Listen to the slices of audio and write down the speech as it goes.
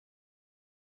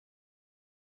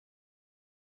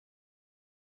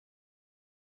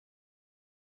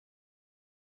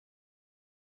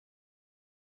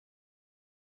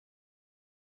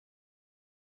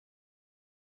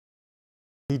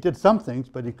He did some things,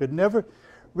 but he could never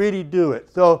really do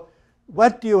it. So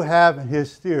what do you have in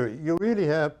his theory? You really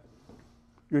have,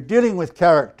 you're dealing with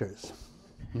characters.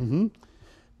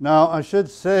 Now, I should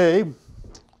say,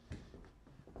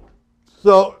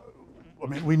 so, I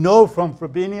mean, we know from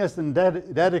Frobenius and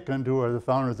Dedekind, who are the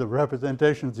founders of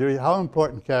representation theory, how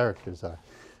important characters are.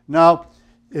 Now,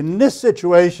 in this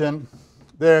situation,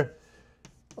 there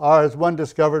are, as one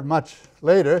discovered much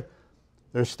later,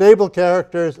 there's stable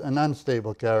characters and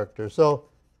unstable characters. So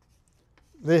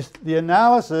the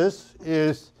analysis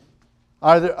is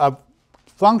either of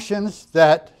functions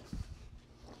that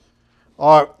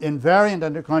are invariant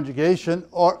under conjugation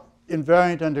or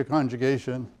invariant under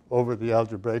conjugation over the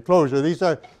algebraic closure. These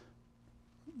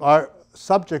are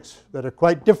subjects that are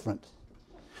quite different.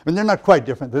 I mean, they're not quite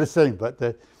different, they're the same,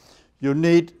 but you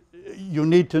need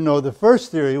to know the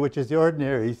first theory, which is the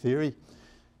ordinary theory,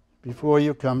 before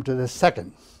you come to the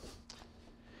second.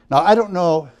 Now, I don't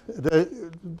know,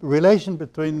 the relation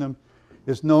between them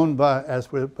is known by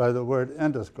the word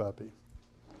endoscopy.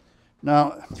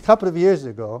 Now, a couple of years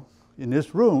ago, in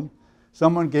this room,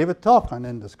 someone gave a talk on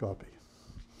endoscopy.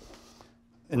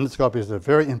 Endoscopy is a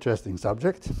very interesting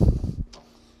subject.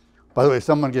 By the way,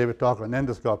 someone gave a talk on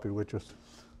endoscopy, which was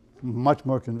much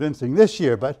more convincing this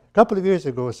year, but a couple of years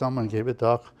ago, someone gave a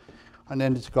talk on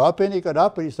endoscopy, and he got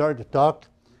up and he started to talk,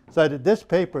 cited this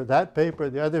paper, that paper,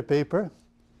 the other paper,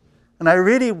 and I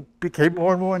really became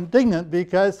more and more indignant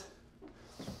because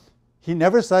he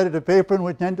never cited a paper in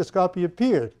which endoscopy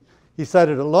appeared. He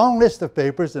cited a long list of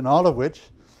papers in all of which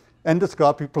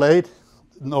endoscopy played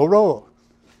no role.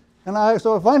 And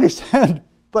so I finally said,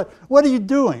 but what are you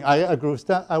doing? I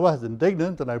was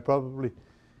indignant, and I probably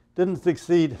didn't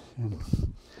succeed in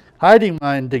hiding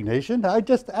my indignation. I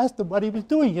just asked him what he was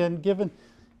doing. He hadn't given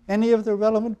any of the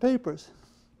relevant papers.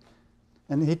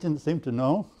 And he didn't seem to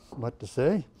know what to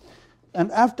say. And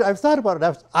after I've thought about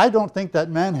it, I don't think that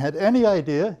man had any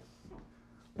idea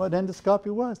what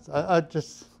endoscopy was.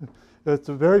 It's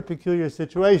a very peculiar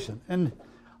situation. And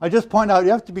I just point out,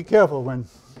 you have to be careful when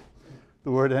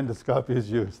the word endoscopy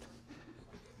is used.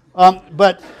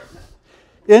 But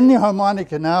in the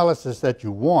harmonic analysis that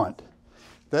you want,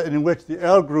 in which the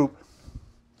L group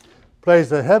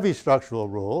plays a heavy structural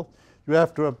role, you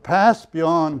have to pass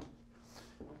beyond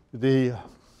the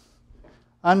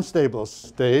unstable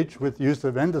stage with use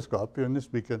of endoscopy, and this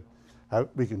we can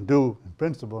do in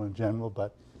principle in general,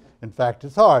 but in fact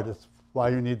it's hard. It's why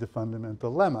you need the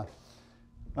fundamental lemma.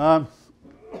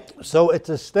 So it's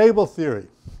a stable theory.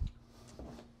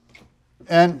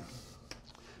 And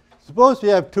suppose we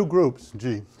have two groups,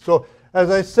 G. So as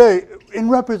I say, in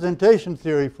representation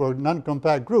theory for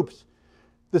non-compact groups,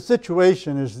 the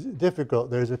situation is difficult.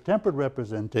 There's a tempered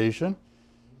representation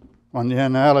on the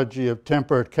analogy of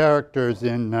tempered characters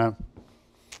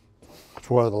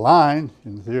for the line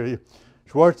in theory,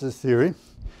 Schwarz's theory,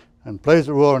 and plays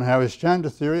a role in Harris-Chandra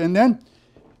theory. And then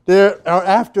there are,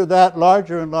 after that,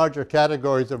 larger and larger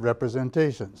categories of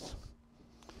representations,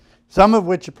 some of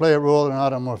which play a role in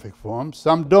automorphic forms,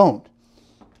 some don't.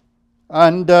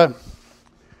 And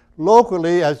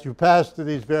locally, as you pass to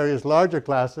these various larger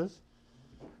classes,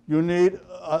 you need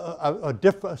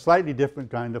a slightly different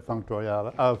kind of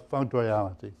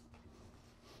functoriality.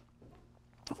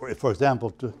 For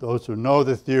example, to those who know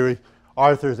the theory,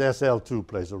 Arthur's SL2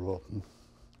 plays a role.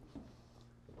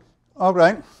 All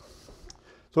right.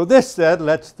 So this said,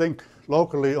 let's think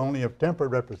locally only of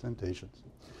tempered representations.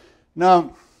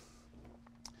 Now,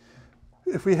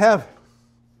 if we have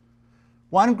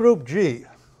one group G,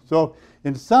 so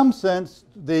in some sense,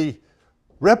 the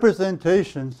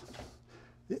representations,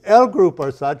 the L group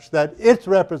are such that its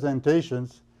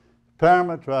representations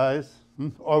parametrize,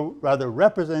 or rather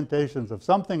representations of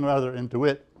something rather into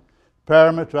it,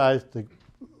 parametrize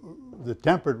the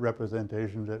tempered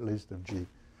representations, at least of G.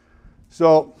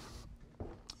 So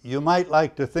you might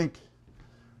like to think,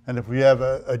 and if we have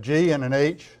a G and an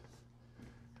H,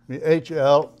 the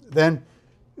HL, then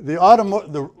the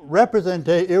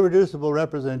irreducible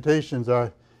representations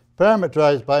are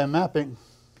parametrized by a mapping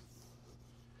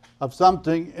of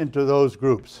something into those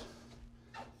groups.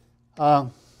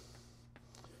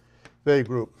 They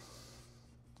group.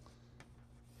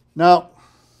 Now,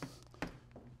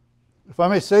 if I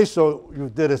may say so, you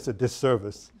did us a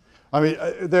disservice. I mean,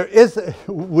 there's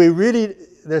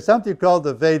something called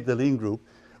the Veil-Delin group,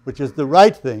 which is the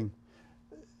right thing.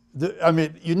 I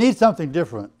mean, you need something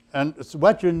different. And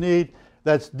what you need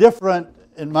that's different,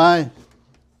 in my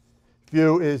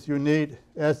view, is you need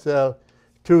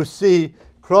SL2C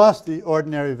cross the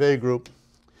ordinary Veil group.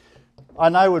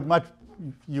 And that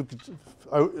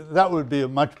would be a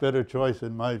much better choice,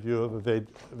 in my view, of a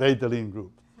Veil-Delin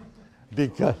group.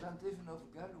 Because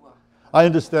I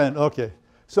understand. Okay.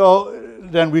 So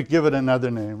then we give it another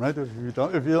name, right? If you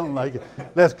don't like it,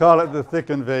 let's call it the thick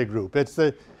and vague group.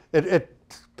 It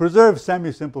preserves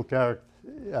semi-simple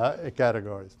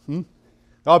categories.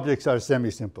 Objects are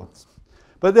semi-simple,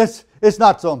 but it's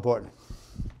not so important.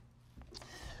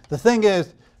 The thing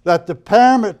is that the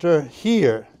parameter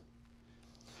here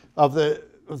of the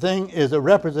thing is a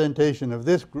representation of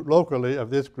this locally of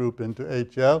this group into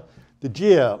HL to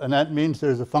GL, and that means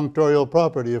there's a functorial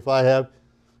property. If I have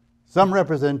some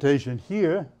representation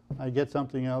here, I get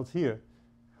something else here,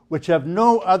 which have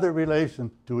no other relation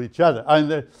to each other.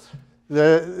 And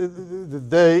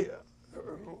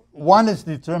one is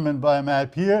determined by a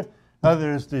map here,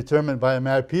 other is determined by a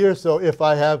map here. So if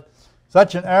I have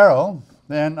such an arrow,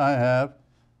 then I have,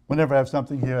 whenever I have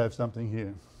something here, I have something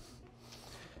here.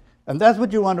 And that's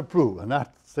what you want to prove, and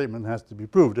that statement has to be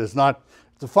proved. It's a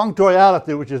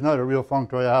functoriality, which is not a real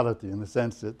functoriality in the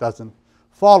sense it doesn't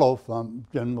follow from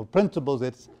general principles.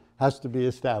 It has to be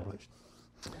established.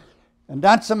 And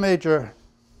that's a major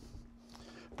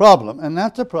problem, and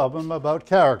that's a problem about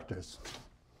characters.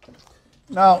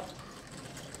 Now,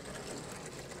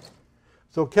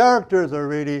 so characters are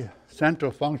really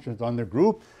central functions on the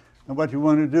group, and what you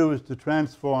want to do is to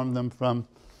transform them from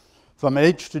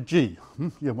H to G.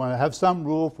 You want to have some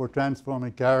rule for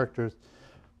transforming characters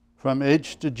from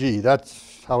H to G.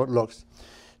 That's how it looks.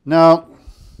 Now,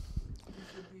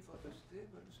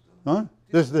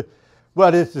 this is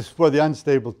this is for the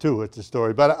unstable too. It's a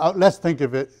story, but let's think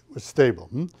of it as stable.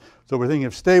 So we're thinking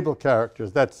of stable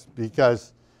characters. That's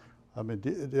because, I mean,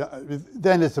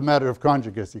 then it's a matter of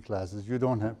conjugacy classes. You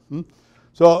don't have.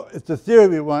 So it's the theory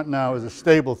we want now is a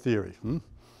stable theory.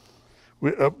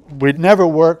 We'd never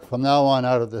work from now on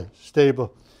out of the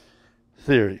stable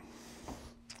theory.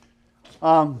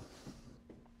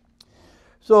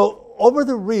 So over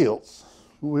the reals,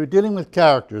 we're dealing with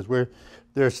characters where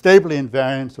they're stably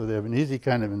invariant, so they have an easy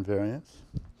kind of invariance.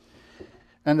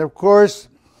 And of course,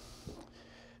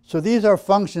 so these are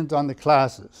functions on the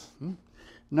classes.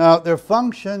 Now, their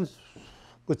functions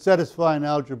would satisfy an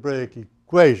algebraic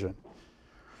equation.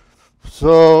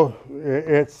 So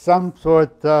it's some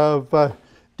sort of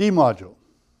D-module.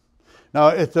 Now,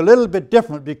 it's a little bit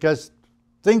different because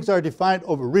things are defined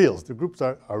over reals. The groups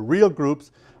are real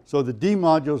groups, so the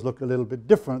D-modules look a little bit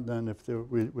different than if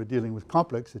we're dealing with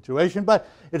complex situation, but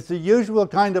it's the usual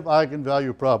kind of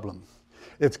eigenvalue problem.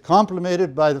 It's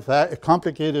complicated by the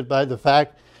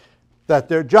fact that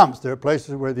there are jumps. There are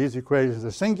places where these equations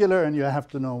are singular, and you have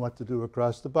to know what to do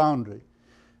across the boundary.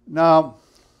 Now,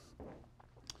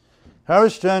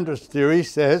 Harish-Chandra's theory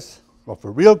says, well,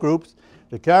 for real groups,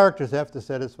 the characters have to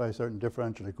satisfy certain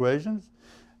differential equations.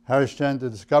 Harish-Chandra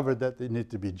discovered that they need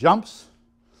to be jumps,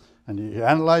 and he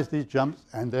analyzed these jumps,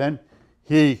 and then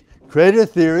he created a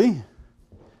theory.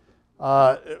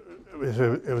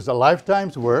 It was a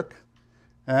lifetime's work,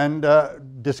 and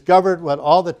discovered what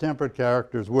all the tempered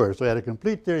characters were. So he had a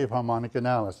complete theory of harmonic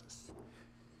analysis.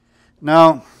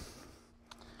 Now,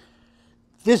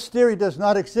 this theory does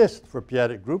not exist for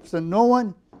p-adic groups, and no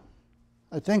one,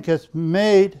 I think, has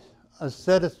made a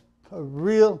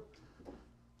real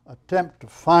attempt to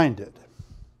find it.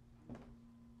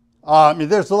 I mean,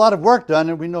 there's a lot of work done,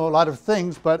 and we know a lot of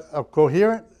things, but a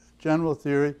coherent general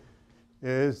theory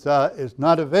is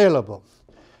not available.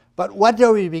 But what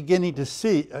are we beginning to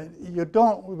see?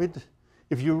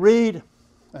 If you read,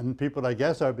 and people, I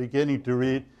guess, are beginning to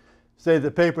read, say,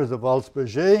 the papers of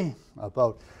Alsberger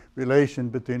about relation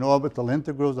between orbital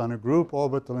integrals on a group,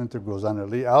 orbital integrals on a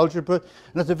Lie algebra,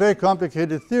 and it's a very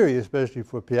complicated theory, especially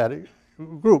for p-adic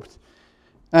groups.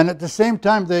 And at the same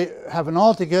time, they have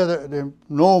they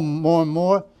know more and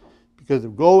more, because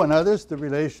of Go and others, the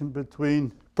relation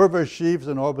between perverse sheaves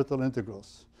and orbital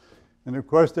integrals. And of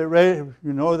course, the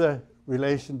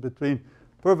relation between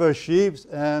perverse sheaves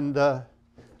and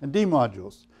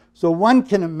D-modules. So one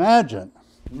can imagine,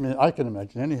 I mean, I can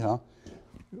imagine anyhow,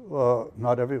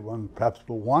 not everyone perhaps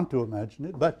will want to imagine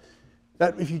it, but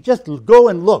that if you just go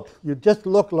and look, you just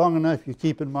look long enough, you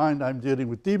keep in mind I'm dealing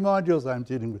with D-modules, I'm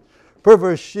dealing with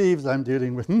perverse sheaves, I'm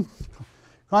dealing with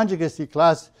conjugacy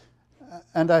class,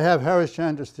 and I have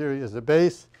Harish-Chandra's theory as a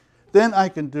base, then I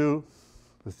can do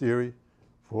the theory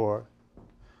for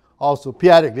also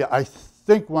p-adic. I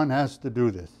think one has to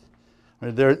do this. I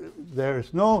mean,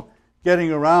 there's no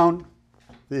getting around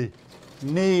the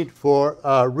need for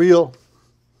a real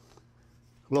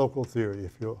local theory,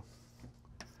 if you'll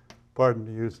pardon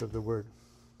the use of the word.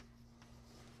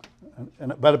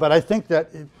 But I think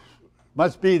that it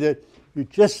must be that you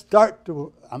just start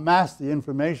to amass the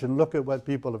information, look at what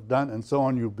people have done, and so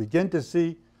on. You begin to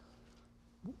see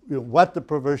what the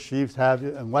perverse sheaves have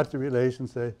and what the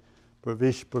relations, say,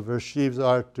 perverse sheaves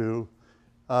are to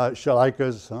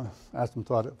Schleicher's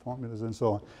asymptotic formulas and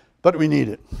so on. But we need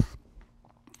it.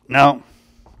 Now,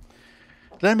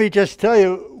 let me just tell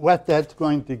you what that's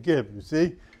going to give. You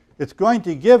see, it's going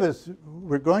to give us,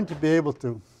 we're going to be able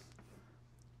to,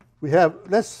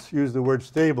 let's use the word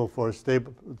stable for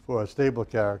a stable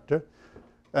character,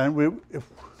 and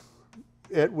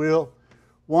it will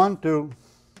want to.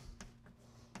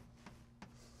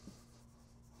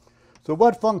 So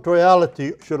what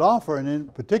functoriality should offer, and in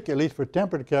particular, at least for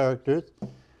tempered characters,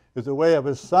 is a way of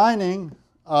assigning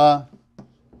to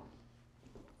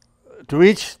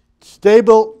each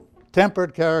stable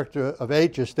tempered character of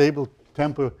H a stable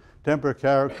tempered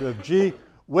character of G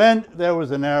when there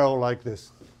was an arrow like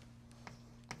this,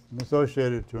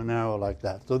 associated to an arrow like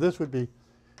that. So this would be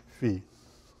phi.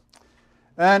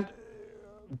 And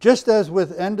just as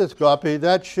with endoscopy,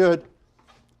 that should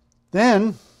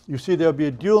then, you see there'll be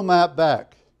a dual map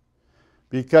back,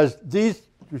 because these,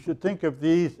 you should think of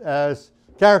these as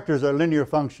characters are linear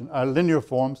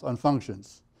forms on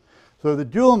functions. So the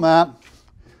dual map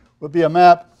would be a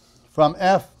map from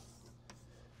F,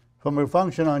 from a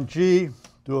function on G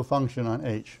to a function on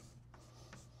H.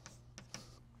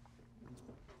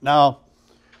 Now,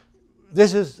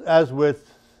 this is as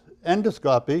with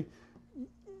endoscopy.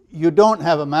 You don't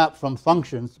have a map from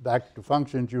functions back to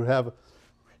functions. You have,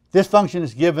 this function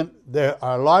is given, there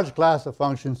are a large class of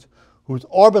functions whose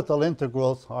orbital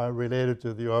integrals are related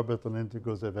to the orbital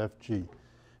integrals of Fg.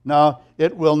 Now,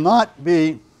 it will not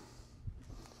be,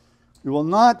 you will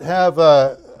not have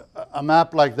a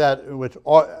map like that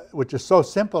which is so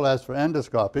simple as for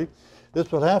endoscopy.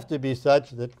 This will have to be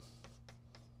such that,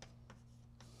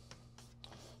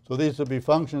 so these will be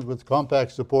functions with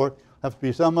compact support, have to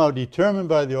be somehow determined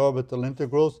by the orbital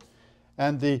integrals,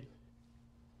 and the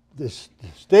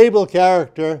stable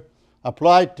character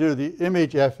applied to the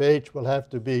image FH will have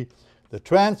to be the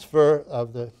transfer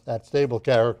of that stable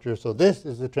character. So this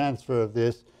is the transfer of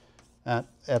this at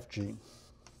Fg.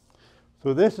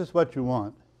 So this is what you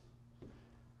want.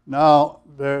 Now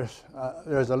there's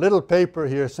a little paper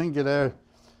here, singularité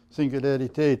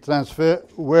transfer,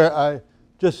 where I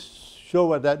just show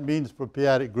what that means for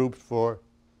p-adic groups for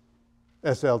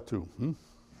SL2.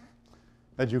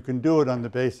 That you can do it on the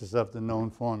basis of the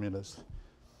known formulas.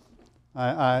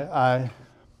 I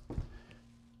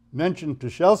mentioned to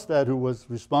Shellstad, who was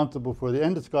responsible for the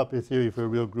endoscopy theory for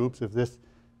real groups, if this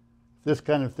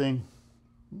kind of thing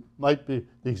might be,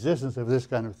 the existence of this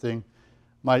kind of thing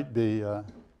might be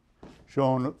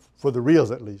shown for the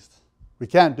reals at least. We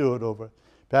can't do it over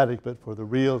p-adic, but for the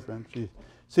reals, and she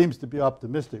seems to be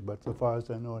optimistic, but so far as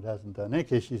I know it hasn't done. In any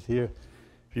case, she's here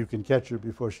if you can catch her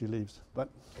before she leaves. But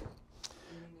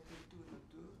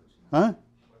huh?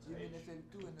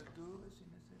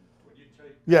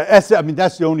 Yeah, I mean,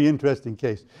 that's the only interesting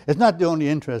case. It's not the only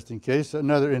interesting case.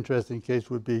 Another interesting case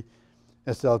would be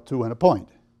SL2 and a point.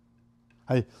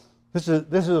 This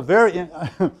is a very,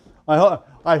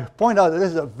 I point out that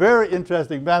this is a very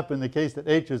interesting map in the case that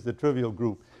H is the trivial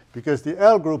group, because the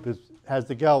L group has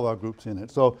the Galois groups in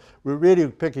it. So we're really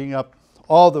picking up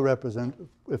all the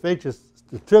if H is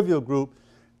the trivial group,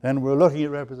 then we're looking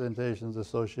at representations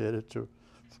associated to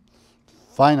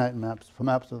finite maps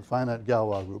of a finite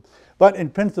Galois group. But in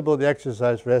principle, the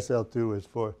exercise for SL2 is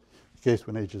for the case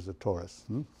when H is a torus.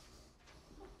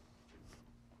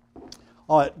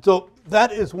 All right, so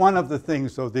that is one of the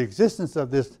things. So the existence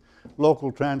of this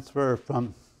local transfer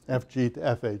from Fg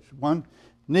to Fh, one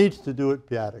needs to do it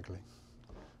p-adically.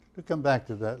 We'll come back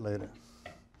to that later.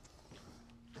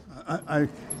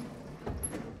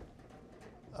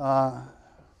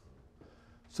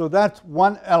 So that's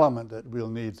one element that we'll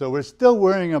need. So we're still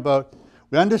worrying about,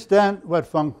 we understand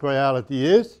what functoriality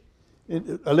is,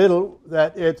 a little,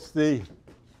 that it's the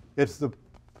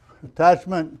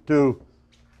attachment to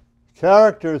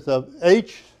characters of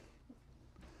H,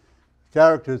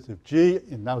 characters of G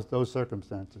in those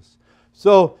circumstances.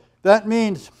 So that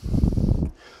means,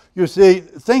 you see,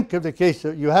 think of the case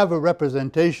that you have a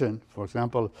representation, for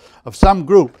example, of some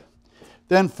group.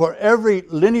 Then for every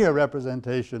linear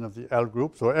representation of the L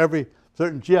groups, or every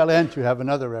certain GLN, you have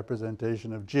another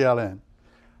representation of GLN.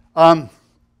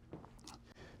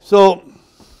 So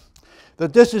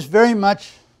that this is very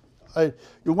much,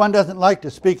 one doesn't like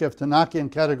to speak of Tanakian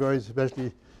categories,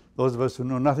 especially those of us who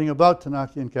know nothing about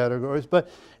Tanakian categories, but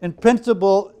in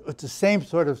principle, it's the same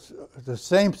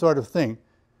sort of thing.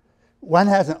 One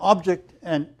has an object,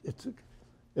 and it's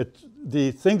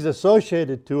the things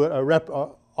associated to it are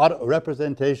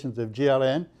representations of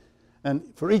GLN, and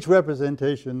for each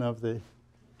representation of the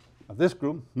of this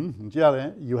group,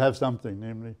 GLN, you have something,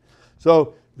 namely.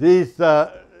 So these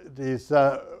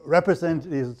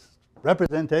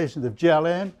representations of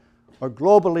GLN, or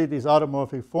globally these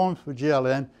automorphic forms for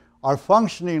GLN, are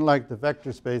functioning like the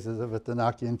vector spaces of a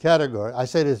Tanakian category. I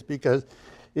say this because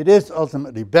it is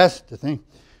ultimately best to think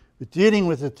we're dealing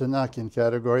with a Tanakian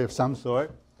category of some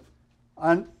sort.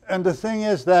 And the thing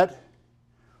is that,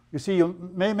 you see,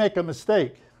 you may make a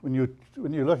mistake when you're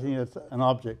looking at an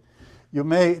object. You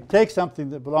may take something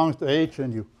that belongs to H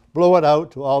and you blow it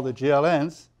out to all the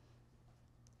GLNs,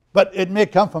 but it may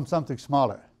come from something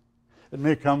smaller. It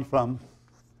may come from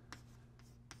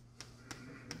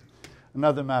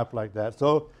another map like that.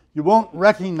 So you won't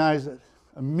recognize it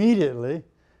immediately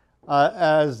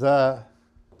as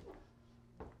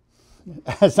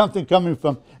something coming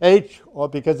from H, or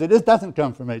because it doesn't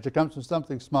come from H. It comes from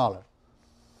something smaller.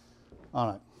 All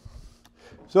right.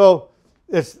 So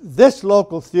it's this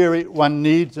local theory one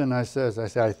needs, and I say,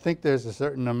 I think there's a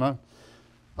certain amount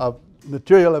of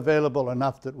material available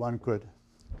enough that one could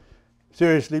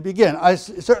seriously begin.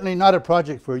 It's certainly not a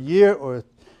project for a year or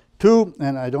two,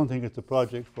 and I don't think it's a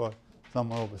project for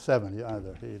someone over 70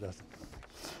 either. He doesn't.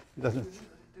 There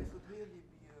could really be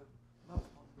a map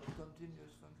on the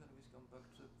continuous function which compact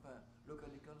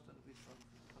locally constant which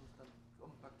constant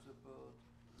compact support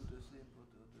to the same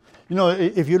prototype. You know,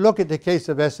 if you look at the case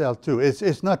of SL2,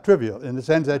 it's not trivial in the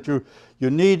sense that you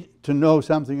need to know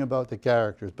something about the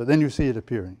characters, but then you see it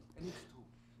appearing. And it's true.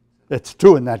 It's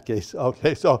true in that case.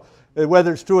 Okay, so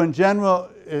whether it's true in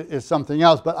general is something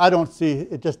else, but I don't see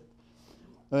it just.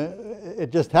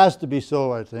 It just has to be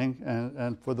so, I think,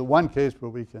 and for the one case where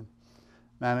we can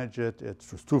manage it,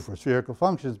 it's true for spherical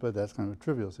functions, but that's kind of a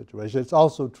trivial situation. It's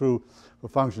also true for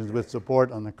functions with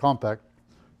support on the compact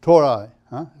tori.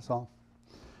 So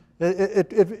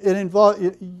it involves.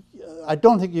 I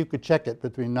don't think you could check it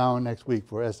between now and next week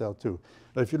for SL2.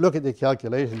 But if you look at the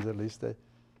calculations, at least it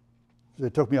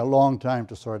took me a long time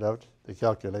to sort out the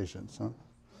calculations.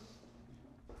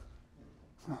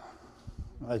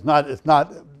 It's not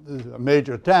a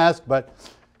major task, but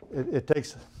it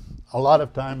takes a lot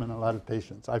of time and a lot of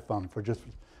patience, I found, for just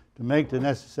to make the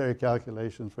necessary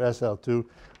calculations for SL2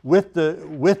 with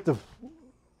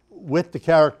the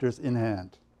characters in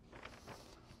hand.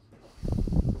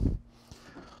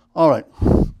 All right.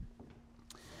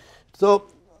 So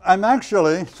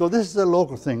this is a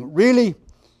local thing. Really,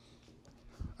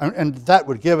 and that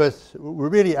would give us, we're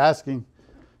really asking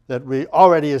that we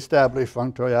already established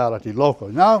functoriality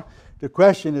locally. Now, the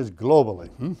question is globally.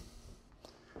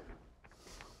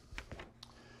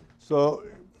 So,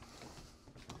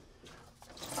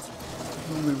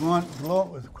 we want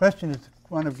the question is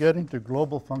one of getting to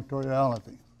global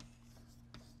functoriality.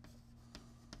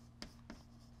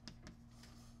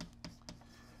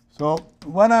 So,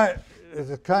 it's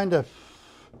a kind of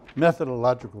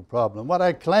methodological problem. What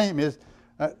I claim is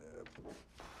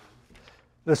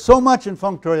there's so much in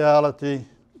functoriality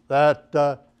that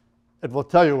it will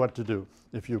tell you what to do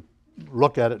if you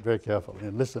look at it very carefully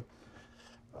and listen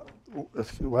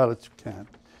as well as you can.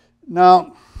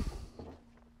 Now,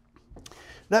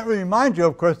 let me remind you,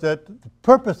 of course, that the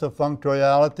purpose of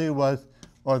functoriality was,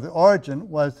 or the origin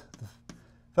was, the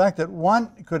fact that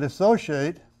one could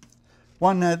associate,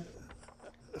 one had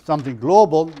something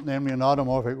global, namely an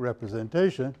automorphic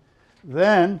representation,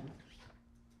 then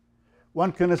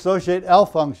one can associate L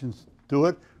functions to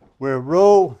it, where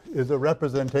rho is a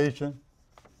representation.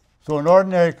 So an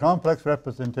ordinary complex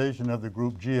representation of the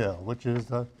group GL, which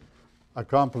is a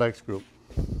complex group.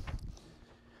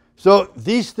 So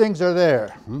these things are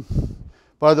there.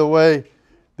 By the way,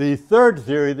 the third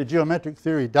theory, the geometric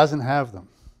theory, doesn't have them.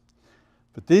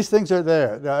 But these things are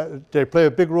there. They play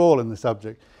a big role in the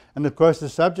subject. And of course, the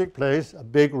subject plays a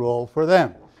big role for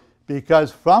them,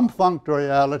 because from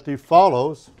functoriality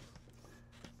follows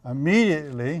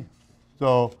immediately,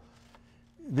 so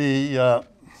the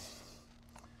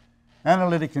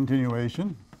analytic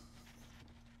continuation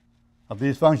of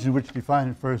these functions which define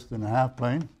it first in a half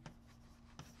plane.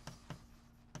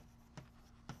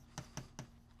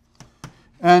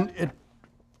 And it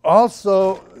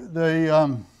also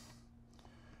the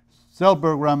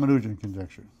Selberg-Ramanujan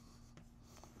conjecture.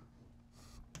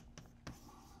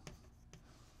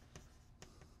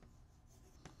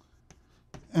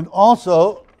 And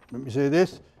also, let me say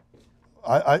this,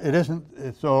 it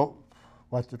isn't, so,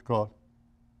 what's it called?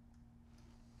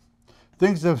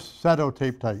 Things of Sato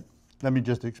tape type. Let me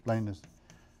just explain this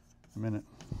a minute.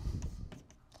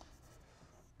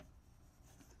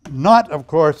 Not, of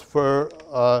course, for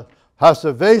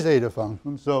Hasse-Weil zeta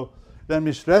function, so let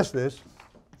me stress this,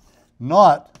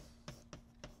 not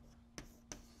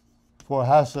for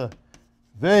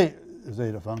Hasse-Weil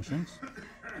zeta functions,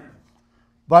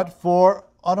 but for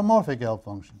automorphic L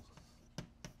functions.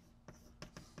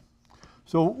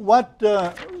 So what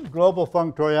global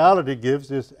functoriality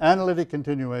gives is analytic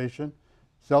continuation,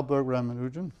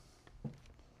 Selberg-Ramanujan,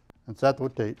 and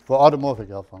Sato-Tate for automorphic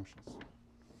L functions.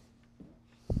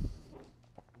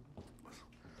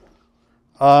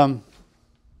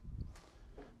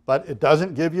 But it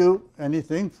doesn't give you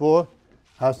anything for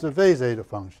Hasse-Weil zeta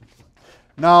functions.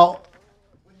 Now,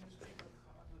 When you speak of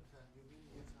Hartmann, you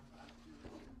mean with some L2,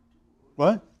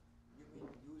 what? you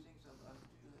mean using some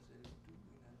L2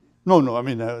 in addition? No, I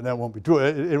mean, that won't be true.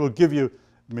 It will give you,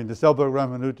 I mean, the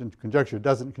Selberg-Ramanujan conjecture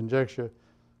doesn't conjecture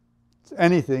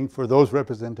anything for those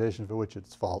representations for which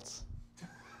it's false.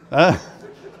 Let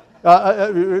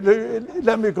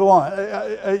me go on.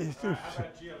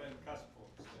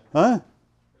 Huh?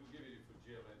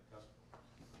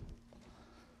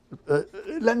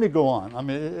 Let me go on. I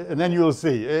mean, and then you'll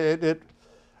see.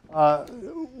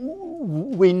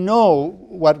 We know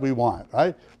what we want,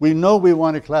 right? We know we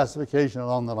want a classification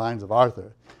along the lines of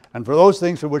Arthur. And for those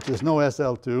things for which there's no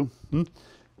SL2,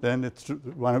 then it's true,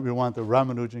 we want the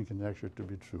Ramanujan conjecture to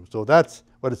be true. So that's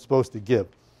what it's supposed to give.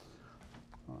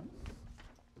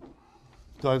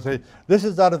 So I say, this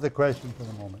is out of the question for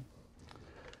the moment.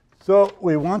 So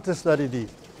we want to study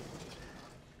these.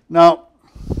 Now,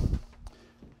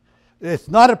 it's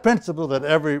not a principle that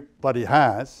everybody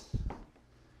has,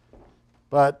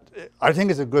 but I think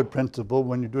it's a good principle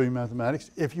when you're doing mathematics.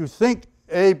 If you think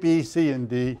A, B, C, and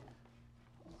D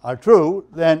are true,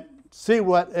 then see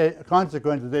what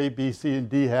consequences A, B, C, and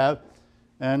D have,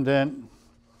 and then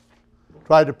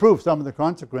try to prove some of the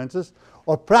consequences,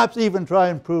 or perhaps even try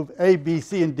and prove A, B,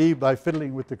 C, and D by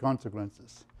fiddling with the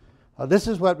consequences. Now, this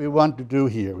is what we want to do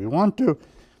here. We want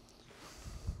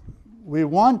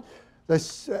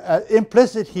this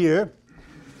implicit here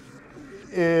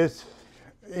is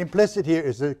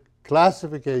a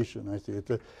classification. I see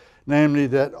it, namely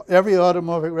that every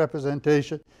automorphic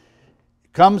representation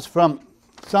comes from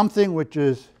something which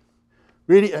is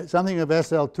really something of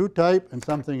SL2 type and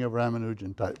something of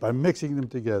Ramanujan type by mixing them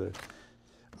together,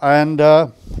 and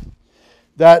that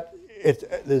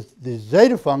the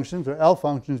zeta functions or L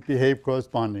functions behave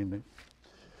correspondingly.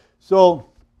 So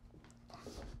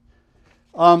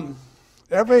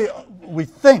we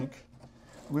think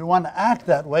we want to act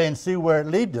that way and see where it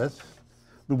leads us.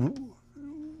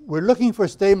 We're looking for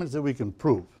statements that we can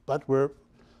prove, but we're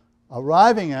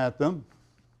arriving at them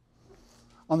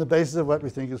on the basis of what we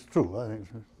think is true. I think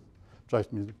it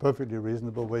strikes me as a perfectly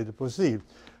reasonable way to proceed.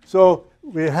 So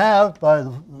we have, by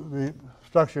the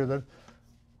structure, that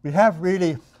we have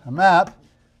really a map.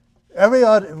 Every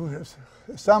automorphic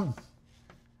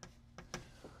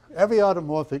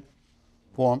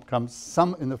form comes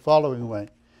in the following way.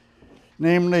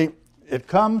 Namely, it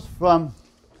comes from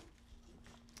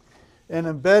an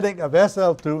embedding of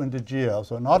SL2 into GL,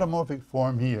 so an automorphic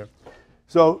form here.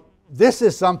 So this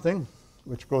is something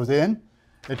which goes in.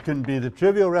 It can be the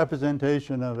trivial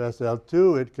representation of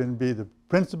SL2. It can be the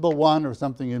principal one or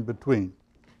something in between.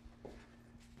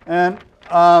 And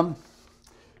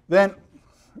then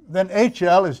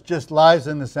HL just lies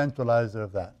in the centralizer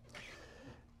of that.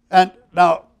 And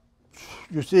now,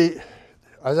 you see,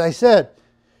 as I said,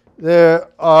 there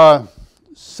are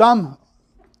some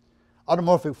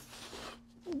automorphic.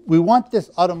 We want this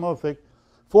automorphic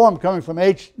form coming from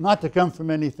H not to come from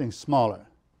anything smaller.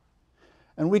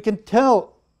 And we can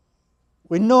tell,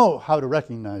 we know how to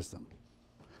recognize them.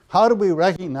 How do we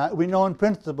recognize? We know in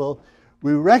principle,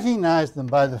 we recognize them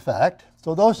by the fact,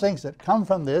 so those things that come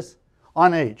from this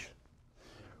on H.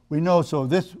 We know, so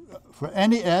this, for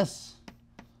any S,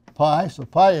 pi, so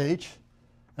pi H,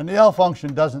 and the L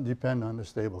function doesn't depend on the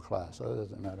stable class, so it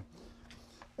doesn't matter.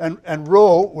 And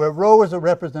rho, where rho is a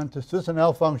representative, this is an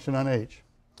L function on H.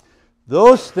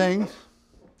 Those things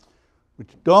which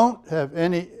don't have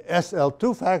any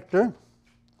SL2 factor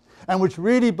and which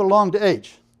really belong to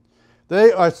H,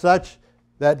 they are such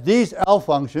that these L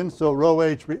functions, so rho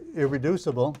H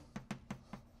irreducible,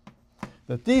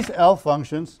 that these L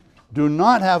functions do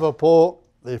not have a pole.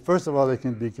 First of all, they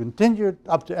can be continued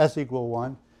up to S equal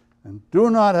 1 and do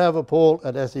not have a pole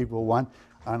at S equal 1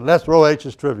 unless rho H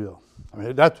is trivial. I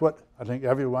mean, that's what I think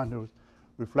everyone who's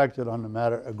reflected on the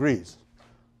matter agrees.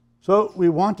 So we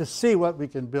want to see what we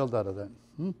can build out of them.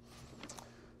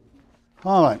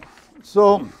 All right.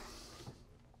 So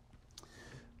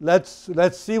let's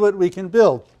see what we can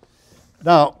build.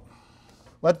 Now,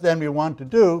 what then we want to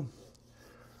do,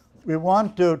 we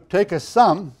want to take a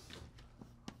sum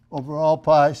over all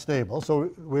pi stable.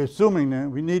 So we're assuming that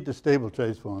we need the stable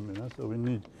trace formula, so we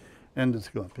need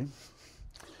endoscopy.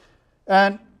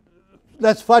 And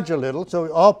let's fudge a little. So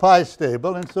all pi is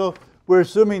stable, and so we're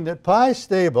assuming that pi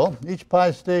stable, each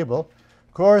pi stable,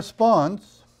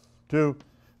 corresponds to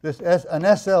this an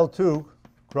SL2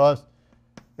 cross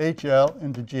HL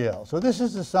into GL. So this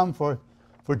is the sum for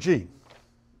G.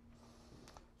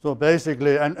 So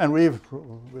basically, and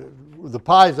the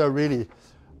pi's are really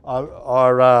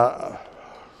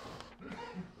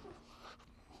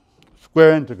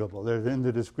square integrable. They're in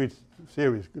the discrete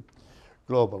series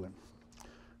globally.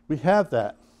 We have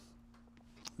that.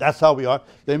 That's how we are.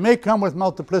 They may come with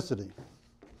multiplicity.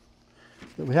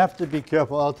 But we have to be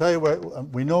careful. I'll tell you where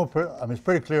we know. It's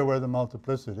pretty clear where the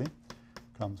multiplicity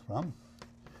comes from.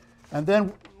 And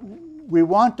then we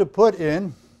want to put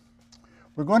in.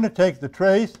 We're going to take the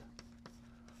trace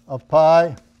of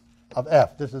pi of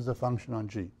f. This is a function on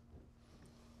G.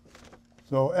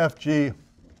 So FG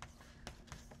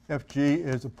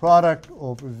is a product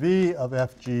over V of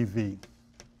FGV.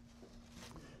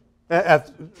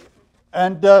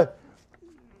 And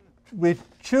we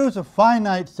choose a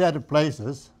finite set of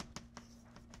places.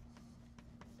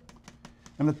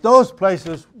 And at those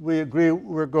places, we agree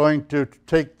we're going to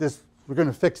take this, we're going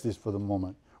to fix this for the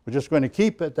moment. We're just going to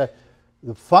keep it that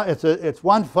it's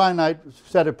one finite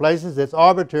set of places, it's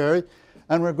arbitrary,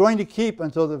 and we're going to keep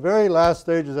until the very last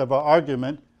stages of our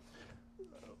argument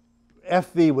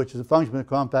FV, which is a function of the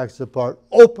compact subpart,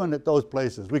 open at those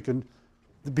places. We can,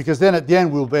 because then at the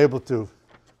end we'll be able to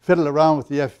fiddle around with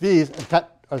the FVs and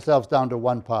cut ourselves down to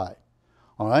 1 pi.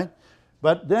 All right?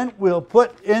 But then we'll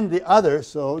put in the other,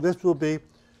 so this will be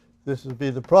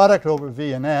the product over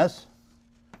V and S.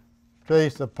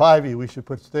 Trace of pi V, we should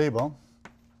put stable,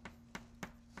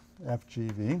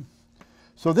 FGV.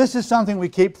 So this is something we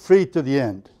keep free to the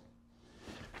end.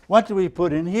 What do we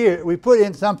put in here? We put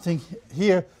in something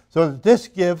here so that this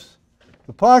gives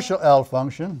the partial L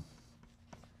function,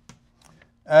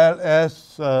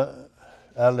 LS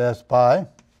pi,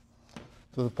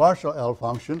 so the partial L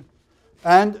function,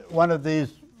 and one of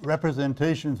these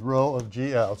representations rho of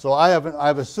GL. So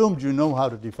I've assumed you know how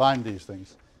to define these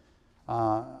things.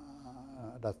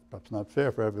 That's perhaps not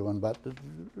fair for everyone, but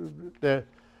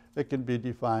they can be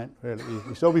defined fairly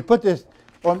easily. So we put this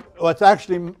on, well, it's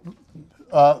actually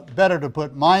better to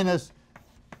put minus,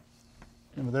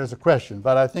 there's a question,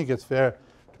 but I think it's fair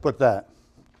to put that.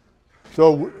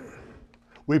 So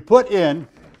we put in,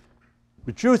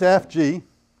 we choose FG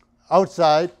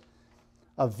outside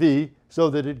of V so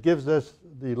that it gives us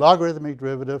the logarithmic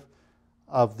derivative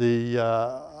of the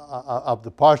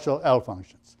partial L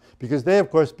functions. Because they, of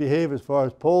course, behave as far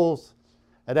as poles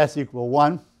at s equal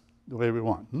 1 the way we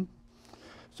want.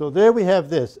 So there we have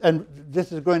this. And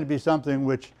this is going to be something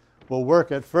which will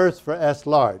work at first for S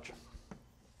large.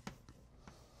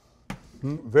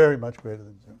 Very much greater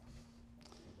than 0.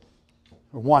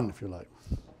 Or 1, if you like.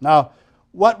 Now,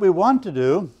 what we want to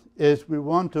do is we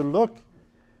want to look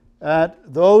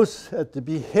at the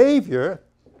behavior,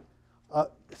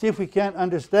 see if we can't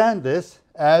understand this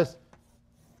as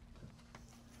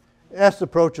S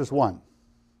approaches 1.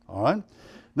 All right?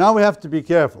 Now we have to be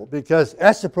careful, because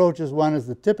S approaches 1 is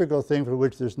the typical thing for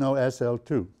which there's no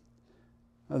SL2.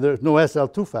 There's no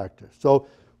SL2 factor. So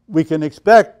we can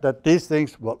expect that these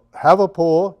things will have a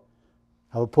pole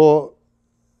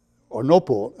or no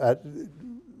pole at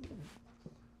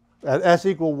S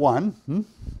equal 1.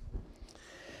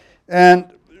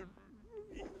 And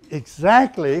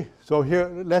exactly, so here,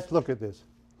 let's look at this.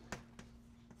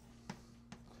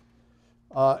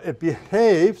 It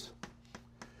behaves,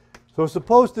 so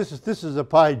suppose this is a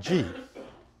pi G.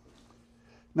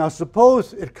 Now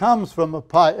suppose it comes from a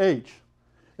pi H.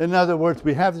 In other words,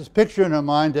 we have this picture in our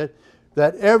mind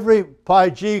that every pi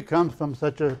G comes from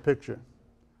such a picture.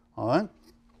 All right?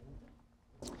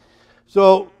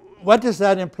 So what does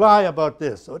that imply about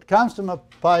this? So it comes from a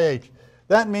pi H.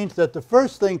 That means that the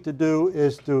first thing to do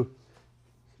is to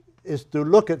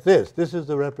look at this. This is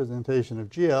the representation of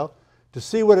GL, to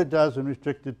see what it does when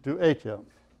restricted to HL.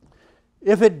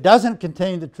 If it doesn't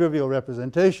contain the trivial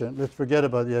representation, let's forget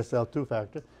about the SL2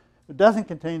 factor. If it doesn't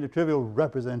contain the trivial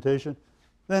representation,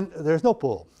 then there's no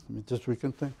pole. I mean, just we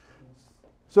can think.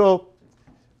 So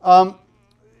the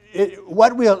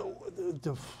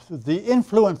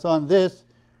influence on this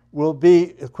will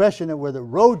be a question of whether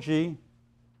rho G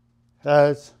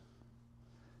has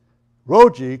rho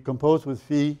G composed with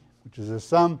phi, which is a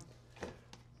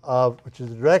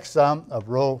direct sum of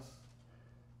rho,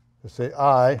 let's say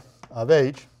I of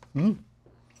H,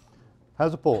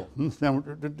 has a pole.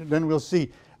 Then we'll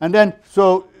see. And then,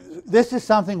 so this is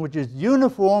something which is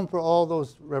uniform for all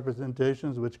those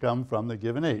representations which come from the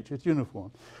given H. It's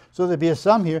uniform. So there'll be a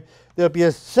sum here. There'll be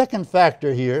a second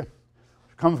factor here,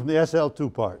 come from the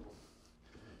SL2 part.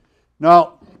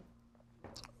 Now,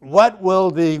 what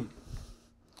will that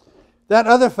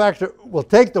other factor will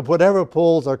take whatever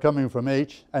poles are coming from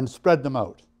H and spread them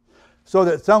out, so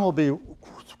that some will be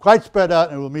quite spread out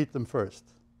and we'll meet them first.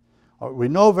 We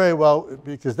know very well,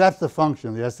 because that's the function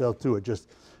of the SL2. It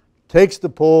just takes the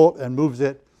pole and moves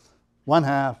it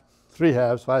 1/2,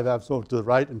 3/2, 5/2, so to the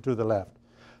right and to the left.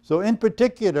 So in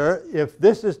particular, if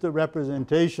this is the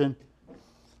representation,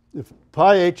 if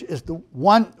pi h is the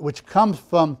one which comes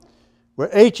from where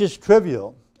h is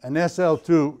trivial and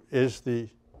SL2 is the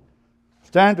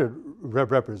standard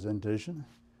representation,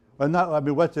 or not, I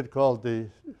mean, what's it called? The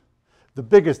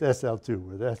biggest SL2,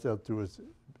 where the SL2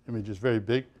 image is very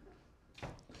big.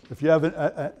 If you have an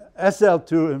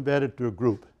SL2 embedded to a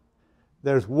group,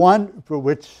 there's one for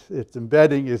which its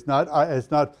embedding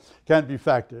can't be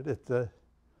factored. It's a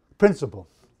principal.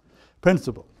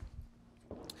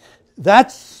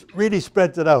 That's really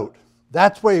spreads it out.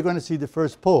 That's where you're going to see the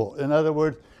first pole. In other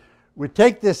words, we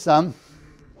take this sum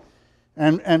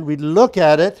and we look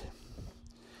at it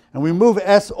and we move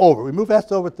S over. We move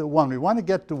S over to 1. We want to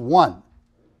get to 1.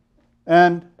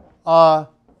 And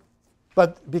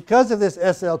but because of this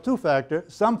SL2 factor,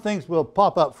 some things will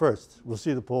pop up first. We'll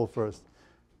see the pole first.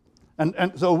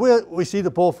 And so we see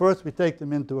the pole first, we take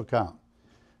them into account.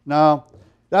 Now,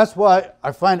 that's why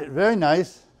I find it very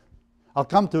nice, I'll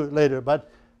come to it later, but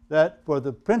that for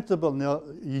the principal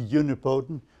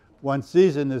unipotent, one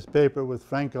sees in this paper with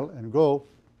Frankel and Go,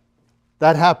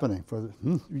 that happening.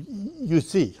 You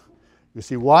see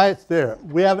why it's there.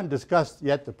 We haven't discussed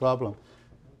yet the problem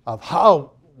of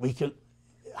how we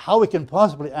can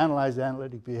possibly analyze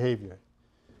analytic behavior.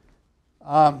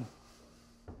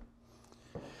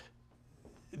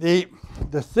 The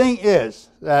thing is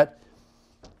that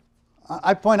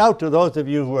I point out to those of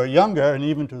you who are younger and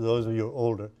even to those of you who are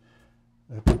older,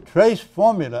 that the trace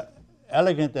formula,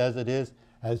 elegant as it is,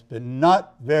 has been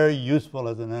not very useful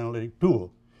as an analytic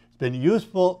tool. It's been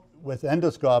useful with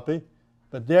endoscopy,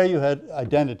 but there you had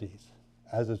identities.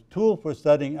 As a tool for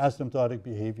studying asymptotic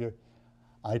behavior,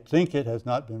 I think it has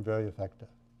not been very effective.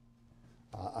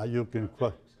 You can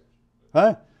quote,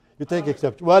 huh? You take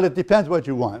exception. Well, it depends what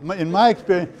you want. In my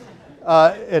experience,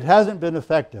 it hasn't been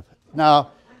effective.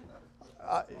 Now,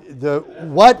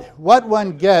 what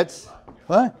one gets,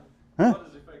 what? Huh? Not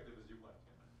as effective as you like.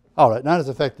 All right, not as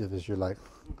effective as you like.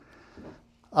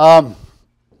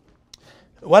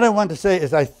 What I want to say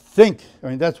is I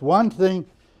mean, that's one thing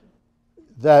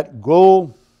that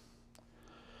Go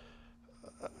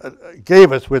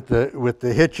gave us with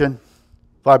the Hitchin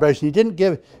vibration.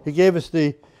 He gave us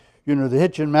the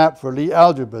Hitchin map for Lie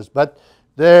algebras, but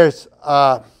there's,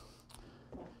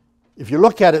 if you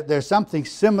look at it, there's something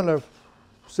similar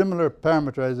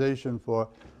parameterization for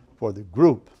the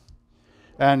group.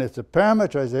 And it's a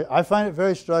parameterization. I find it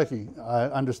very striking. I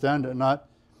understand it, not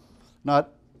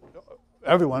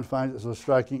everyone finds it so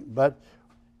striking, but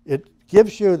it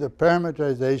gives you the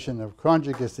parameterization of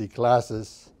conjugacy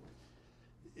classes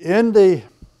in the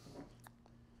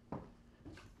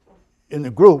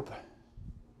group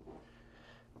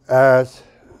as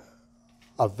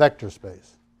a vector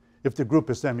space, if the group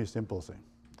is semi-simplex.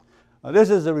 Now, this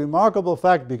is a remarkable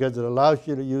fact because it allows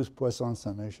you to use Poisson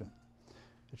summation.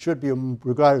 It should be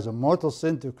regarded as a mortal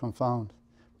sin to confound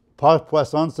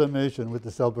Poisson summation with the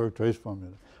Selberg trace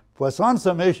formula. Poisson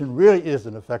summation really is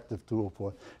an effective tool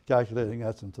for calculating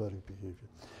asymptotic behavior.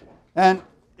 And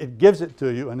it gives it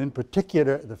to you, and in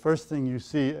particular, the first thing you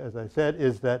see, as I said,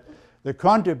 is that the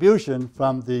contribution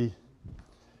from the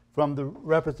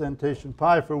representation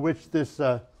pi for which this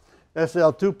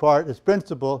SL2 part is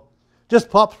principal just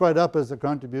pops right up as a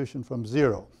contribution from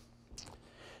 0.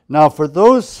 Now, for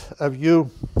those of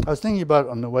you, I was thinking about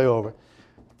it on the way over.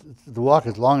 The walk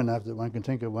is long enough that one can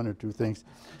think of one or two things.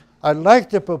 I'd like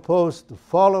to propose the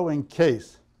following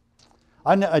case.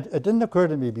 It didn't occur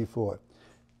to me before.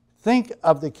 Think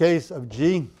of the case of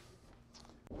G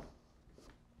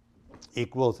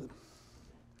equals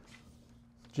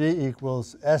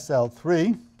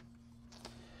SL3,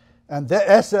 and the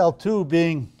SL2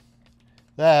 being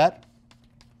that.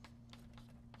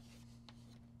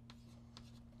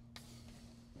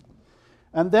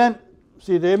 And then,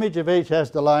 see, the image of H has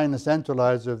to lie in the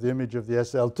centralizer of the image of the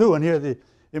SL2, and here the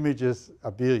image is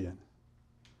abelian.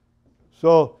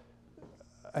 So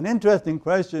an interesting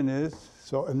question is,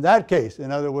 so in that case,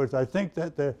 in other words, I think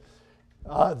that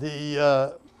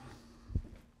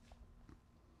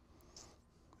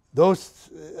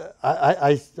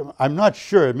I'm not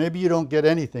sure. Maybe you don't get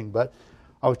anything, but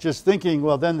I was just thinking,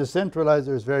 well, then the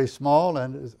centralizer is very small,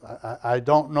 and I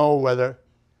don't know whether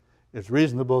it's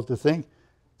reasonable to think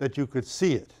that you could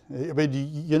see it. I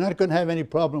mean, you're not going to have any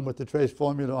problem with the trace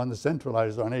formula on the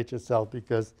centralizer on H itself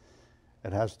because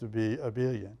it has to be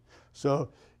abelian. So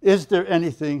is there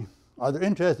anything, are there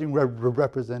interesting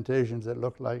representations that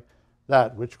look like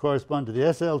that, which correspond to the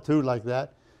SL2 like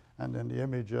that, and then the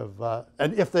image of,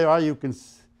 and if they are, you can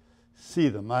see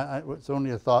them. It's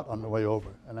only a thought on the way over,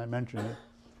 and I mentioned it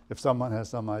if someone has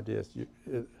some ideas.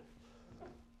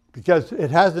 Because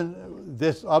it hasn't,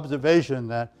 this observation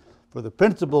that for the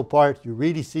principal part you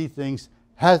really see things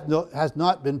has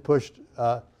not been pushed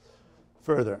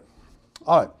further.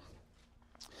 All right.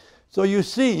 So you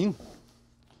see,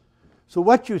 so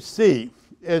what you see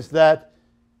is that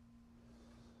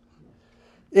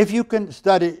if you can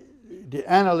study the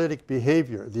analytic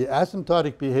behavior, the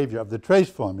asymptotic behavior of the trace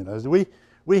formulas,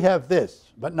 we have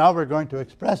this, but now we're going to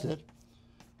express it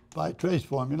by trace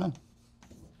formula,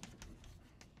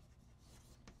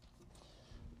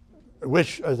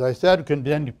 which, as I said, can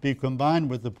then be combined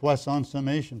with the Poisson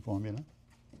summation formula.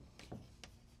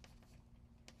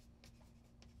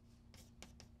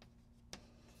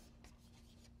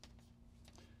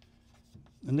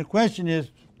 And the question is,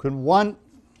 can one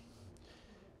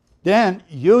then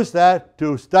use that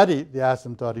to study the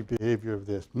asymptotic behavior of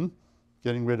this?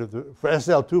 Getting rid of the, for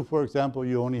SL2, for example,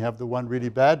 you only have the one really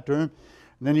bad term,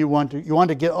 and then you want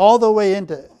to get all the way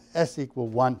into S equal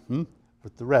 1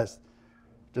 with the rest.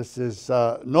 This is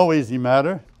no easy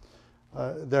matter.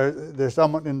 There's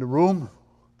someone in the room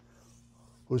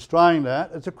who's trying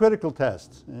that. It's a critical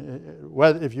test,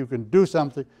 whether if you can do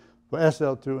something for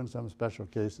SL2 in some special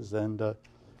cases. And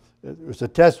it's a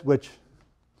test which,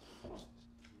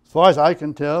 as far as I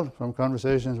can tell from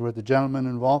conversations with the gentleman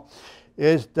involved,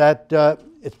 is that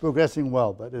it's progressing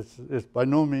well, but it's by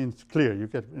no means clear. You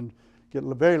get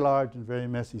very large and very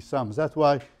messy sums. That's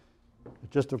why it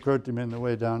just occurred to me on the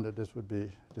way down that this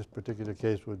particular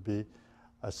case would be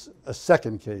a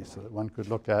second case that one could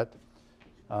look at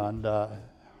and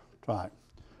try.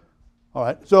 All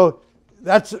right, so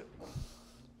that's,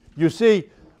 you see,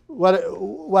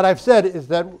 what I've said is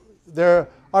that there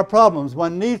are problems.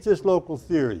 One needs this local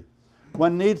theory.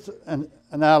 One needs an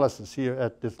analysis here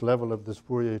at this level of this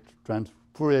Fourier trace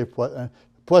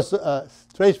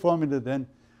formula, then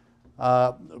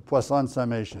Poisson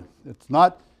summation.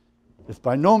 It's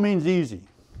by no means easy.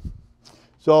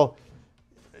 So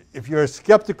if you're a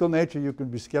skeptical nature, you can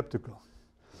be skeptical.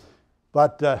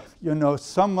 But, you know,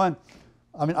 someone,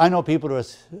 I mean, I know people who are,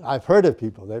 I've heard of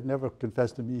people, they've never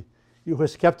confessed to me, you were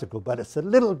skeptical, but it's a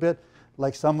little bit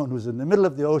like someone who's in the middle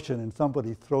of the ocean and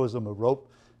somebody throws him a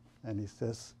rope and he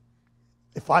says,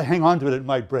 if I hang on to it, it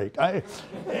might break.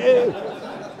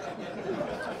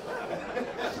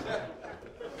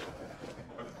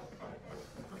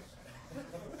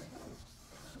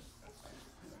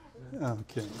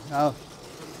 Okay, now,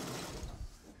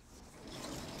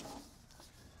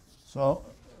 so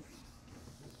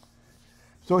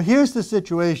here's the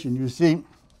situation. You see,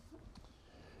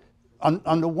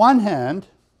 on the one hand,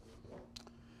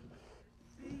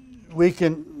 we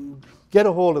can get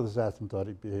a hold of this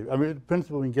asymptotic behavior. I mean, in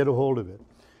principle, we can get a hold of it.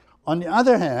 On the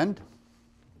other hand,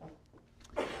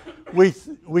 we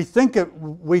think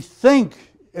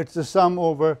it's a sum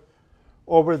over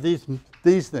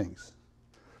these things.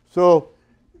 So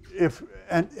if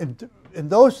and in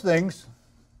those things,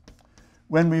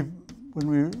 when we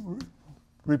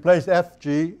replace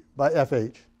FG by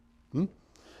FH,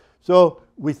 so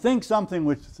we think something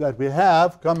that we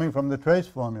have coming from the trace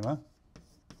formula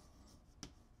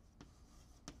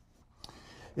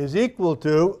is equal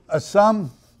to a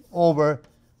sum over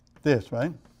this,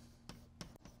 right?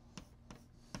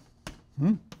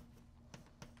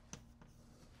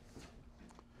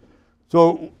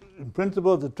 So in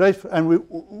principle, the trace, and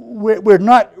we're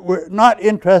not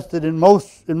interested in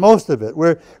most of it.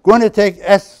 We're going to take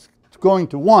S going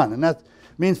to 1, and that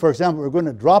means, for example, we're going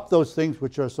to drop those things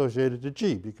which are associated to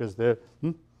G because they're.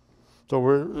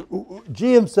 So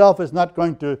G himself is not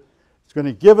going to. It's going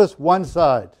to give us one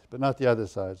side, but not the other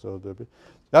side. So the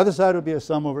other side will be a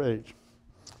sum over H.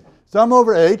 Sum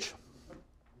over H,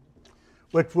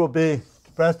 which will be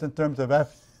expressed in terms of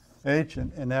FH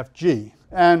and FG,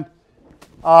 and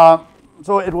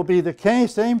so it will be the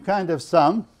same kind of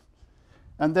sum,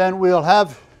 and then we'll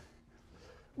have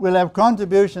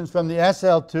contributions from the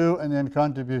SL2 and then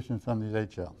contributions from the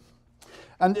HL.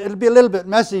 And it'll be a little bit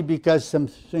messy because some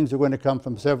things are going to come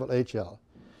from several HL.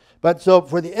 But so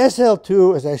for the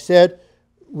SL2, as I said,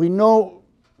 we know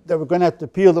that we're going to have to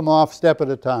peel them off step at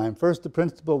a time. First the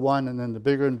principal one and then the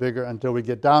bigger and bigger until we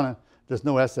get down and there's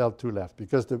no SL2 left.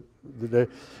 Because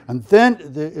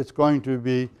it's going to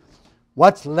be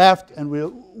what's left, and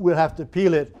we'll have to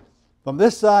peel it from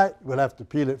this side, we'll have to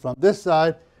peel it from this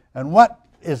side, and what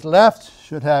is left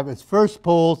should have its first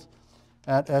poles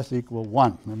at s equal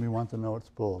 1, and we want to know its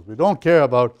poles. We don't care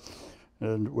about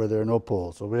where there are no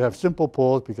poles. So we have simple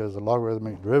poles because of the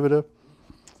logarithmic derivative.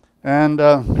 And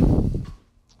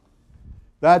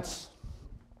that's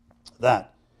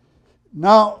that.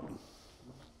 Now,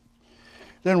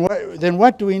 then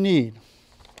what do we need?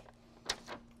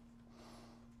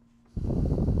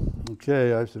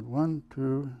 Okay, I said 1,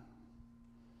 2.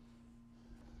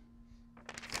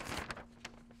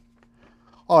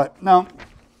 All right, now,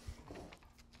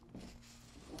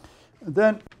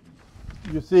 then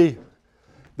you see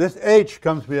this h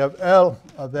comes, we have L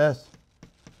of s.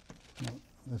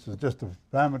 This is just a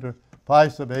parameter, pi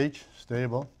sub h,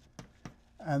 stable,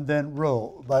 and then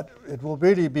rho. But it will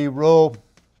really be rho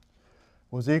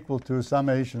was equal to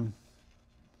summation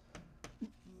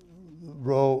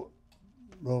rho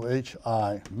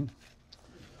hi.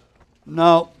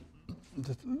 Now,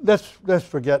 let's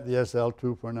forget the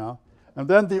SL2 for now. And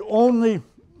then the only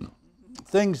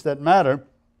things that matter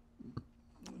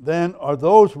then are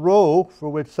those rho for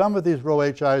which some of these rho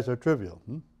hi's are trivial.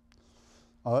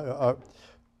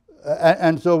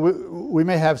 And so we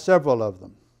may have several of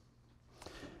them.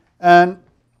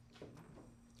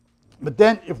 But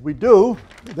then if we do,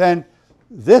 then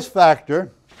this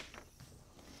factor,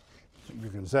 you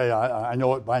can say I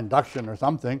know it by induction or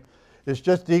something, is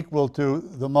just equal to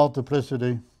the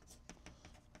multiplicity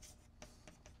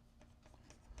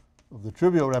of the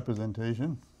trivial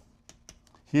representation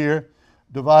here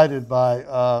divided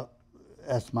by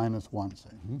s minus 1, say.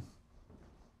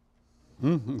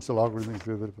 It's a logarithmic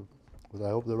derivative with, I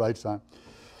hope, the right sign.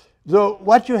 So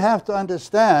what you have to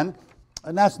understand,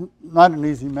 and that's not an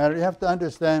easy matter, you have to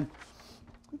understand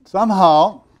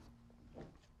somehow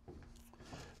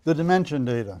the dimension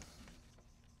data.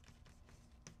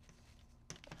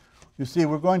 You see,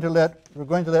 we're going to let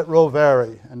rho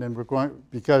vary, and then we're going,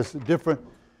 because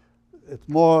it's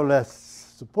more or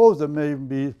less, suppose it may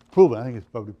be proven, I think it's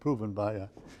probably proven by,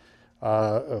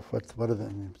 what are their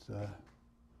names?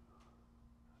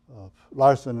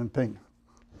 Larson and Ping,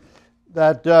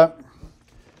 that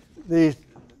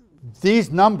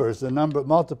these numbers, the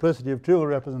multiplicity of trivial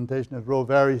representation of rho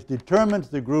varies, determines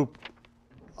the group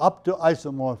up to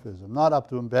isomorphism, not up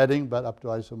to embedding, but up to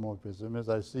isomorphism.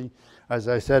 As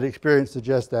I said, experience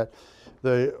suggests that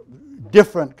the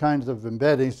different kinds of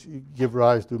embeddings give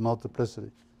rise to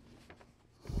multiplicity.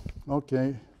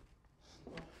 Okay.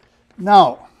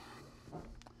 Now,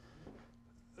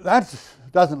 that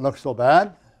doesn't look so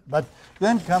bad, but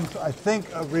then comes, I think,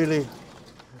 a really,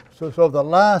 so the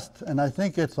last, and I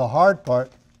think it's the hard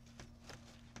part,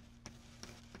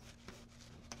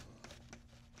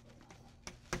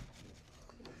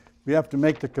 we have to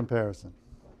make the comparison.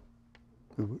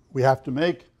 We have to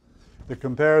make the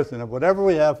comparison of whatever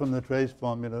we have from the trace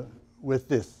formula with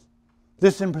this.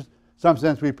 This, in some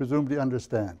sense, we presumably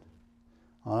understand.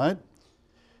 All right?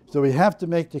 So we have to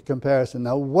make the comparison.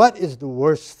 Now, what is the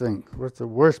worst thing? What's the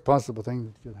worst possible thing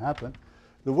that can happen?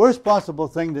 The worst possible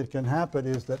thing that can happen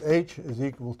is that h is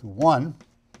equal to 1,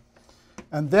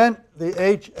 and then the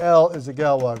HL is a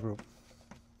Galois group.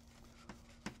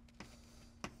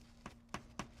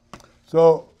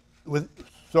 So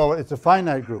it's a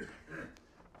finite group.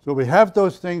 So we have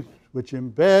those things which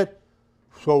embed,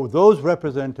 so those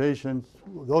representations,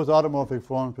 those automorphic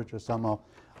forms which are somehow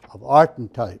of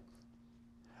Artin type.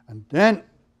 And then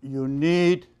you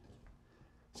need,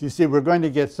 so you see, we're going to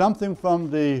get something from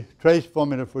the trace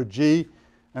formula for G,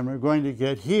 and we're going to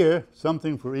get here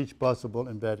something for each possible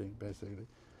embedding, basically.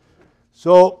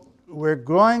 So we're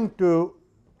going to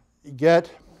get,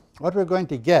 what we're going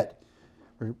to get,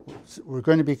 we're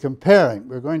going to be comparing.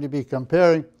 We're going to be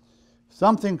comparing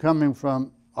something coming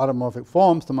from automorphic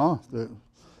forms,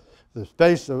 the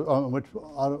space on which,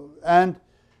 and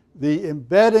the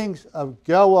embeddings of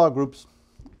Galois groups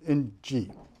in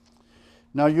G.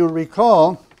 Now you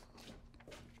recall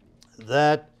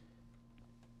that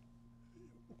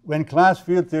when class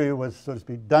field theory was, so to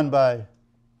speak, done by,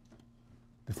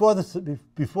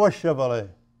 before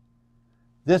Chevalier,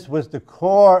 this was the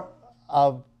core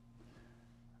of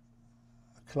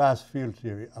class field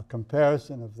theory, a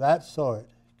comparison of that sort,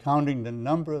 counting the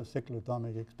number of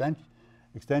cyclotomic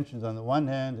extensions on the one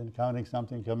hand and counting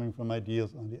something coming from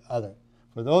ideals on the other.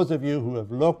 For those of you who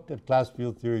have looked at class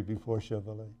field theory before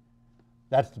Chevalier,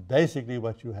 that's basically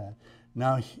what you had.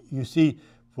 Now, you see,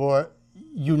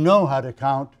 you know how to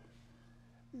count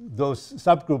those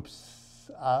subgroups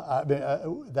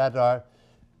that are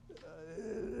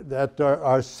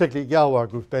cyclic Galois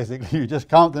groups, basically. You just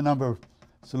count the number of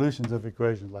solutions of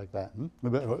equations like that.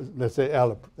 Let's say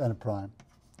L and a prime.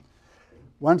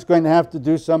 one's going to have to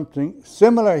do something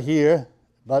similar here,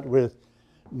 but with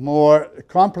more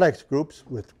complex groups,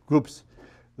 with groups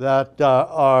that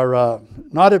are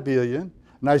not abelian.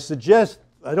 And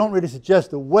I don't really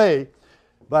suggest a way,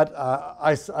 but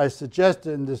I suggest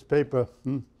in this paper,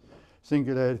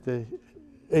 Singularity,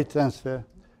 A transfer,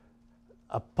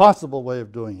 a possible way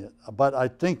of doing it. But I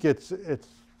think it's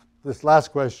this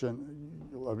last question,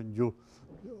 I mean,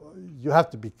 you have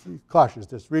to be cautious.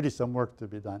 There's really some work to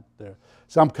be done there.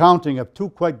 Some counting of two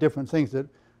quite different things, that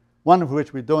one of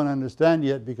which we don't understand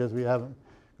yet because we haven't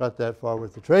got that far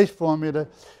with the trace formula.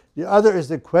 The other is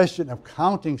the question of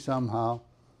counting somehow,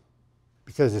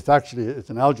 because it's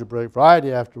an algebraic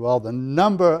variety after all, the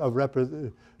number of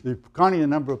counting the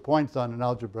number of points on an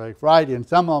algebraic variety and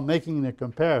somehow making a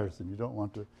comparison. You don't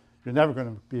want to, you're never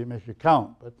going to make a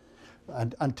count. But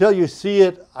until you see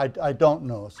it, I don't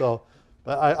know. So,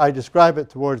 but I describe it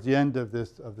towards the end of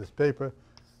this paper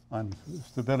on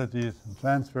stabilities and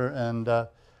transfer, and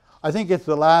I think it's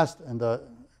the last and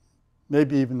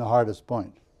maybe even the hardest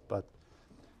point. But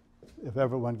if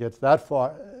everyone gets that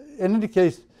far, in any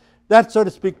case, that's, so to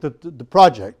speak, the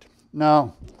project.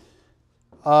 Now,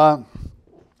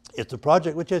 it's a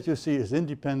project which, as you see, is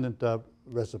independent of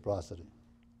reciprocity.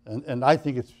 And I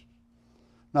think it's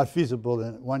not feasible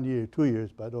in 1 year, 2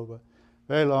 years, but over a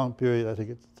very long period, I think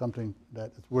it's something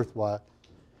that is worthwhile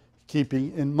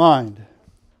keeping in mind.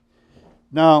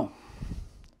 Now,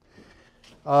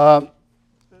 I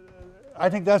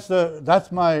think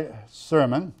that's my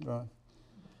sermon.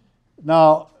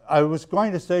 Now, I was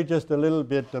going to say just a little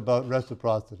bit about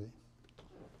reciprocity.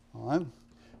 All right?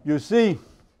 You see,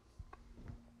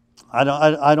 I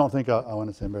don't think I want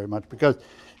to say very much because,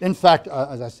 in fact,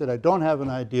 as I said, I don't have an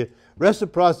idea.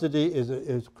 Reciprocity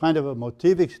is kind of a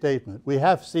motivic statement. We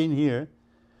have seen here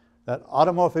that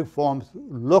automorphic forms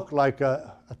look like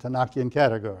a Tanakian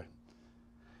category.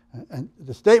 And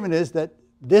the statement is that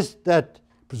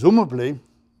presumably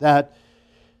that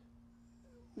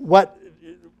what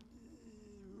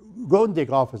Grothendieck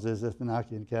offers is a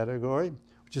Tanakian category,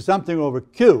 which is something over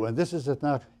Q, and this is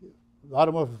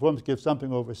automorphic forms give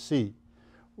something over C.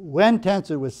 When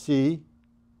tensored with C,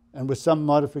 and with some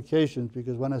modifications,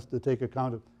 because one has to take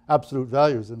account of absolute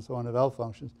values and so on of L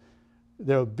functions,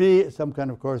 there will be some kind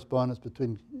of correspondence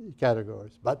between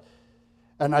categories.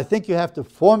 And I think you have to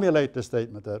formulate the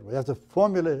statement that way. You have to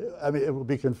formulate, I mean, it will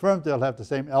be confirmed they'll have the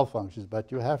same L functions,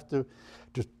 but you have to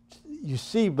you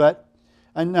see,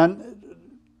 and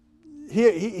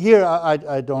here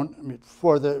I don't, I mean,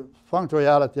 for the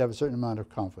functoriality, I have a certain amount of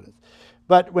confidence.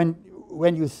 But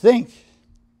when you think,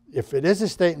 if it is a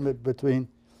statement between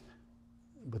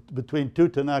two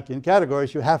Tanakian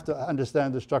categories, you have to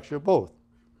understand the structure of both.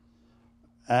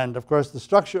 And of course, the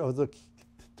structure of the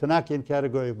Tanakian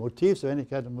category of motifs, or any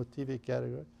kind of motivic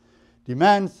category,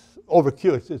 demands over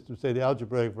Q, it's to say the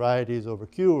algebraic varieties over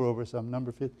Q or over some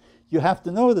number field. You have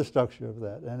to know the structure of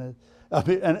that.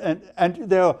 And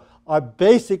there are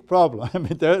basic problems. I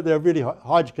mean, there are really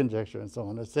Hodge conjecture and so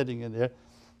on are sitting in there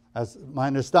as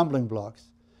minor stumbling blocks.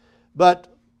 But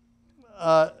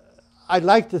I'd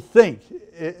like to think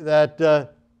that,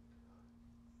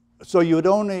 so you would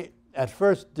only at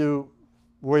first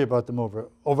worry about them over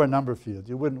a number field.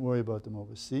 You wouldn't worry about them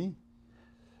over C.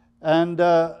 And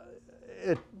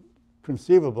it's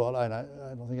conceivable, and I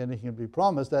don't think anything can be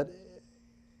promised, that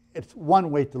it's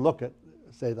one way to look at,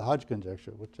 say, the Hodge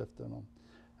conjecture, which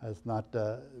has not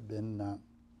been,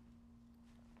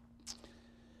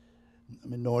 I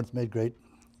mean, no one's made great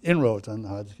inroads on the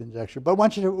Hodge conjecture. But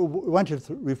once you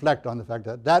reflect on the fact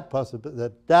that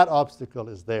that obstacle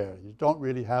is there, you don't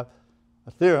really have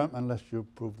a theorem unless you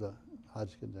prove the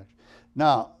Hodge conjecture.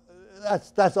 Now,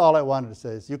 that's all I wanted to say.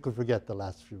 Is you could forget the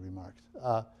last few remarks.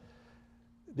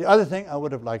 The other thing I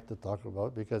would have liked to talk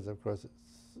about, because of course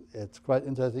it's quite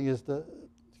interesting, is the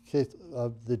case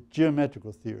of the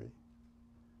geometrical theory.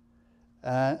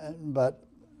 But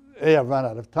A, I've run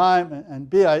out of time, and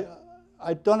B,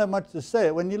 I don't have much to say.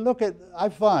 When you look at, I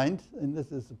find, and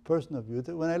this is a personal view,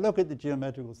 that when I look at the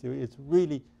geometrical theory, it's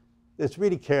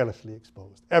really carelessly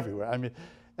exposed everywhere. I mean,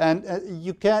 and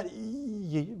you can't,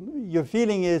 your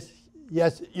feeling is,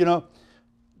 yes, you know,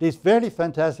 these very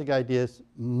fantastic ideas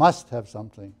must have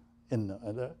something in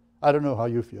them. I don't know how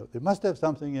you feel. They must have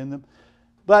something in them.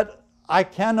 But I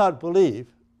cannot believe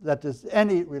that there's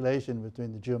any relation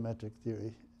between the geometric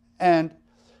theory and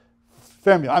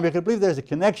fermions. I mean, I can believe there's a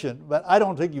connection, but I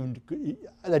don't think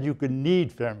that you could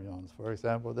need fermions, for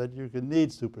example, that you could need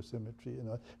supersymmetry. You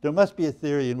know, there must be a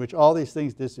theory in which all these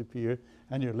things disappear,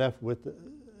 and you're left with.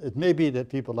 It may be that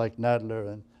people like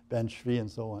Nadler and Ben Shri and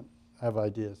so on have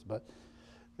ideas, but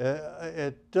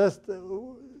it just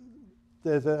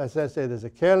as I say, there's a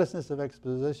carelessness of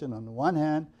exposition on the one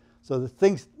hand, so that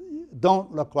things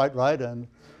don't look quite right, and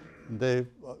they've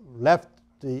left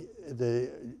the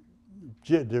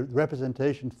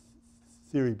representation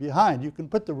theory behind. You can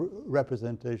put the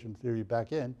representation theory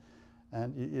back in,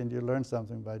 and you learn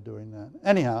something by doing that.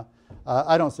 Anyhow,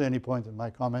 I don't see any point in my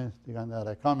commenting on that.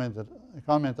 I comment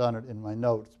on it in my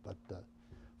notes, but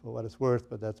for what it's worth,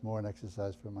 but that's more an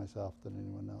exercise for myself than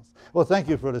anyone else. Well, thank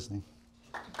you for listening.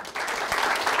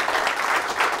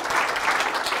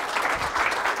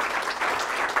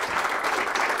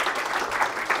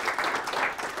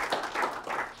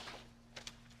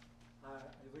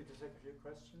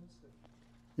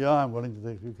 Yeah, I'm willing to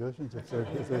take a few questions if there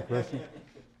are questions.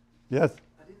 Yes?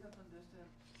 I did not understand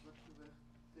what you were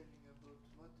telling about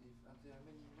motif, and there are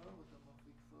many more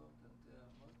automorphic forms than there are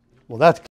motifs. Well, that's